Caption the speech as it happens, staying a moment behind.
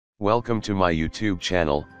Welcome to my YouTube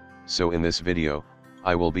channel. So in this video,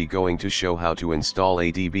 I will be going to show how to install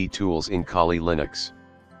ADB tools in Kali Linux.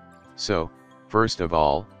 So, first of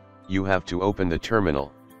all, you have to open the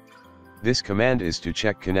terminal. This command is to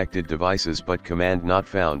check connected devices but command not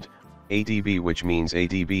found, ADB, which means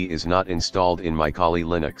ADB is not installed in my Kali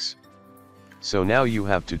Linux. So now you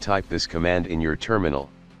have to type this command in your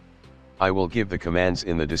terminal. I will give the commands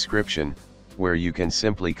in the description, where you can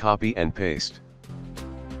simply copy and paste.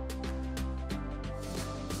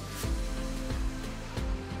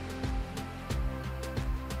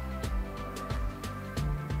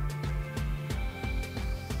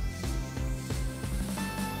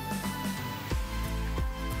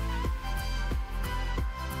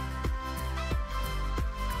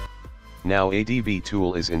 Now ADB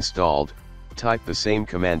tool is installed, type the same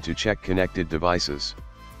command to check connected devices.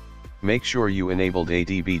 Make sure you enabled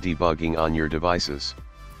ADB debugging on your devices.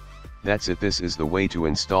 That's it. This is the way to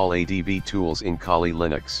install ADB tools in Kali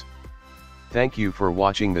Linux. Thank you for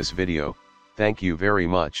watching this video. Thank you very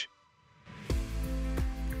much.